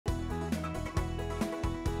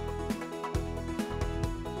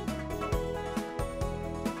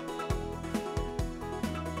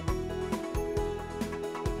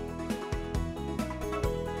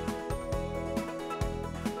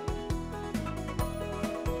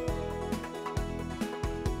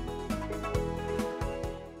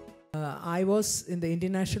I was in the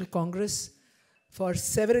Indian National Congress for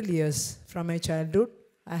several years from my childhood.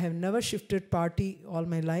 I have never shifted party all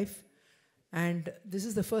my life. And this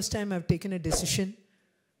is the first time I've taken a decision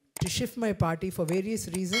to shift my party for various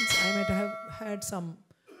reasons. I might have had some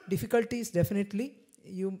difficulties, definitely.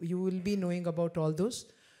 You will be knowing about all those.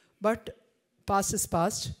 But past is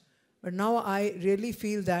past. But now I really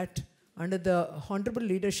feel that under the honourable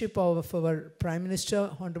leadership of our Prime Minister,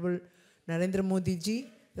 Honourable Narendra Modi ji,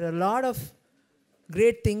 there are a lot of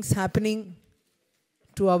great things happening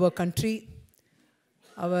to our country.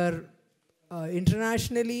 Our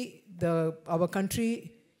internationally, our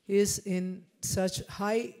country is in such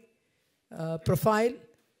high profile,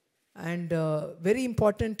 and very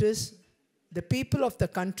important is the people of the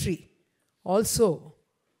country also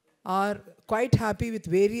are quite happy with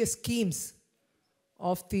various schemes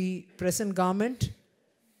of the present government.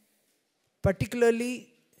 Particularly,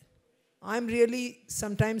 I'm really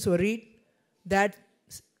sometimes worried that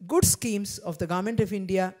good schemes of the Government of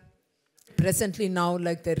India presently now,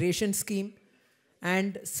 like the ration scheme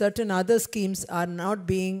and certain other schemes, are not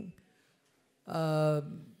being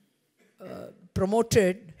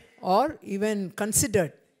promoted or even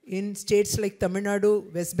considered in states like Tamil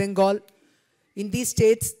Nadu, West Bengal. In these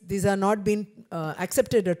states, these are not being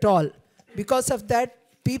accepted at all. Because of that,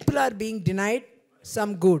 people are being denied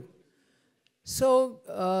some good. So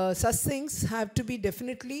such things have to be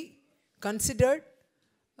definitely considered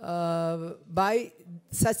by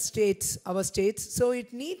such states, our states. So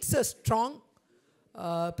it needs a strong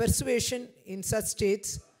persuasion in such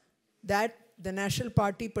states that the national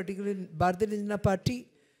party, particularly Bharatiya Janata Party,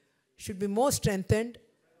 should be more strengthened.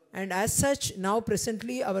 And as such, now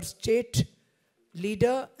presently our state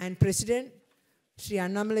leader and president, Shri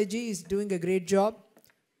Annamalai ji, is doing a great job.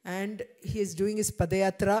 And he is doing his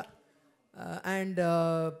Padayatra.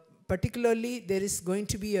 Particularly, there is going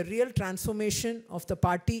to be a real transformation of the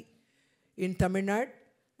party in Tamil Nadu.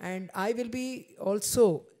 And I will be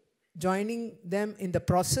also joining them in the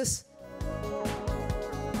process